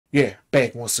Yeah,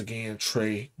 back once again,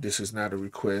 Trey. This is not a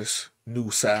request. New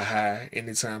Cyhi.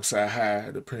 Anytime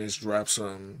Cyhi, the Prince drops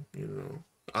something,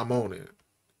 I'm on it.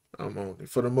 I'm on it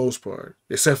for the most part,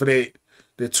 except for that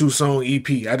 2-song EP.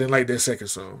 I didn't like that second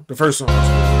song. The first song was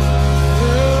good.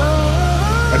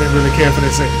 I didn't really care for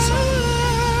that second song.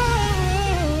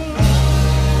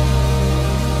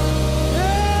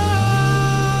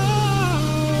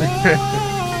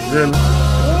 Really?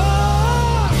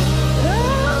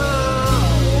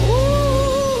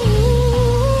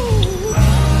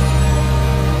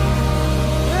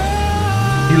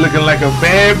 You looking like a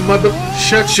bad mother.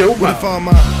 Shut your mouth. With all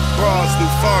my bras, New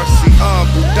Farsi,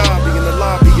 Abu Dhabi, in the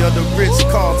lobby of the Ritz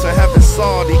Carlton, having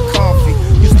Saudi coffee.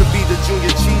 Used to be the junior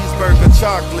cheeseburger,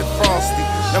 chocolate frosty.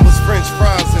 Now it's French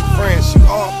fries in France, you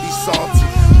all be salty.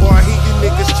 Boy, I hear you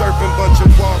niggas chirping, bunch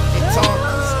of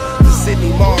walkie-talkies. The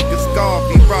Sydney Marcus,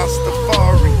 Garvey,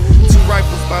 Rastafari. 2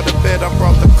 rifles by the bed, I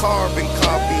brought the carbon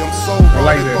copy. I'm so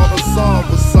wrong, they bought us all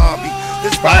wasabi.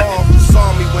 This for all who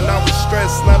saw me when I was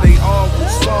stressed, now they all who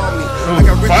saw me. I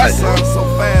got rich son so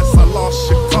fast, I lost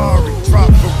Shikari.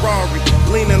 Dropped Ferrari,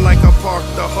 leaning like I parked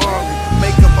the Harley.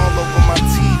 Makeup all over my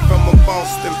teeth from a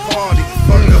Boston party.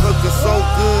 Fuck the hooker so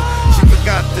good, she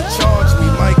forgot to charge me.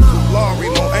 Michael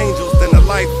Laurie, more angels than the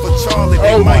life of Charlie.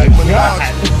 They might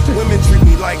menage me. Women treat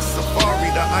me like Safari,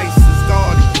 the ice is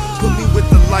gaudy. Put me with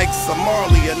the likes of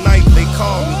Marley, at night they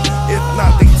call me. If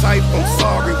not, they type, I'm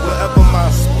sorry. Wherever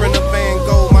my Sprinter van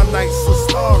go, my nights are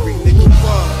starry, nigga,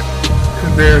 fuck.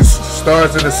 There's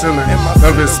stars in the ceiling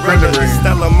of his Sprinter van.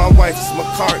 Stella, my wife's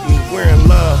McCartney, we're in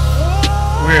love.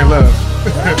 We're in love.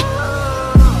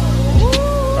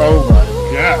 Oh my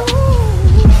god.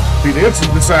 See, the empty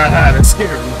beside high, that's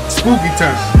scary. Spooky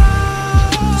time.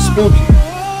 Spooky.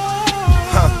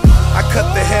 I cut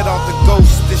the head off the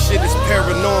ghost, this shit is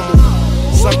paranormal.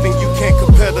 Something you can't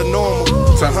compare to normal.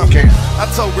 I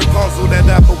told Rapunzel that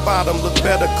apple bottom look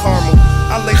better caramel.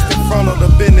 I laced in front of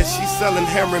the business, she's selling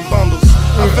herring bundles.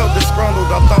 I felt disgruntled,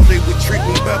 I thought they would treat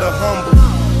me better humble.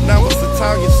 Now it's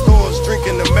Italian stores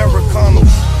drinking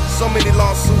Americanos. So many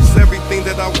lawsuits, everything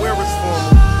that I wear is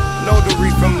formal.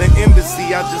 Notary from the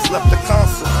embassy, I just left the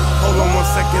consul. Hold on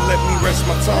 1 second, let me rest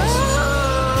my tonsils.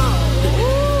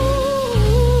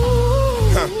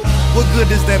 What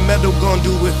good is that metal gonna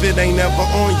do if it ain't ever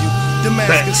on you?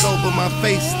 Damascus over my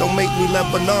face, don't make me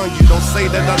Lebanon you. Don't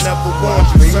say that I never warned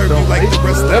you, serve you like the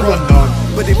rest of the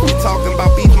But if you talking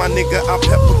about beef, my nigga, I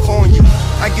peppercorn you.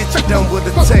 I get you done with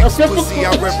a text, pussy,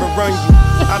 I'd rather run you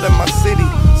out of my city,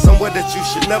 somewhere that you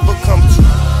should never come to.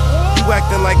 You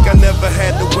acting like I never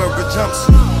had to wear a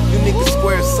jumpsuit. You niggas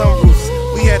square sunroofs,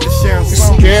 we had to share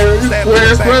some rules. Stabbed in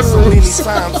the back so many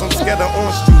times, I'm scared of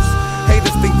orange juice.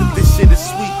 Haters think that this shit is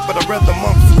sweet, but I'd rather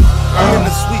monk fruit. I'm in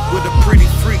the suite with a pretty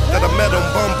freak that I met on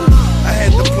Bumble. I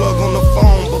had the plug on the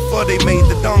phone before they made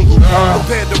the dongle.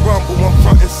 Prepared to rumble, I'm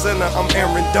front and center, I'm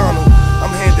Aaron Donald.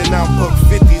 I'm handing out buck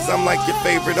 50s, I'm like your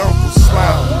favorite uncle.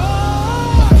 Smile.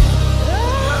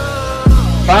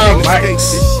 Can't escape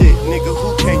this shit, nigga,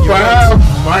 who can you run to?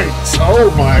 5 mics,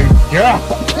 oh my god.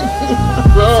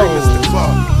 Free Mr.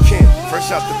 Clark, Kent,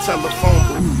 fresh out the telephone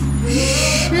booth.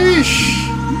 Sheesh.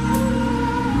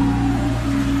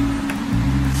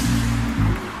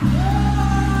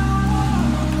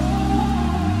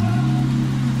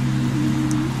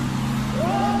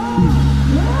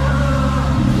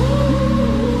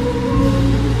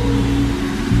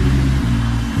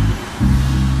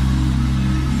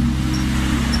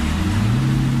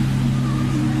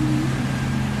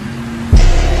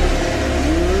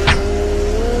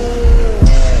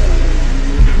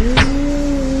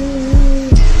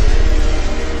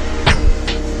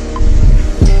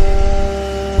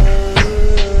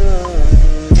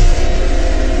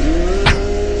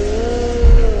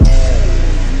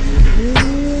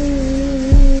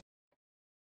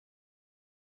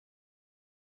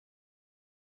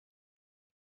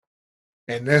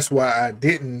 And that's why I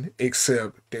didn't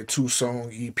accept that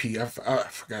 2-song EP. I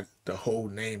forgot the whole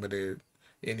name of it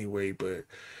anyway, but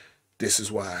this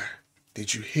is why.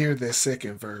 Did you hear that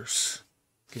second verse?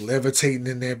 Levitating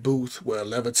in that booth, well,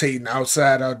 levitating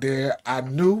outside out there. I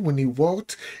knew when he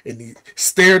walked and he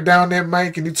stared down that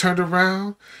mic and he turned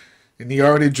around and he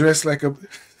already dressed like a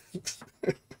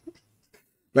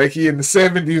like he in the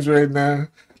 70s right now,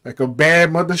 like a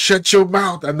bad mother. Shut your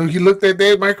mouth. I knew he looked at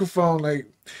that microphone like,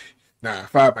 nah,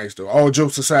 5 mics though. All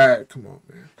jokes aside, come on,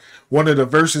 man. One of the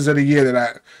verses of the year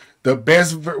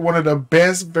one of the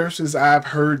best verses I've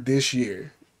heard this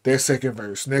year. That second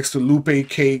verse, next to Lupe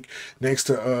Cake, next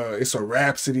to it's a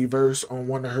Rhapsody verse on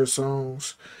one of her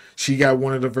songs. She got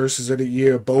one of the verses of the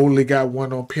year. Boldly got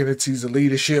one on Penalties of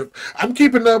Leadership. I'm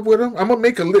keeping up with him. I'm gonna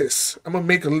make a list.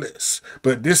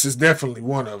 But this is definitely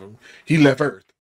one of them. He left Earth.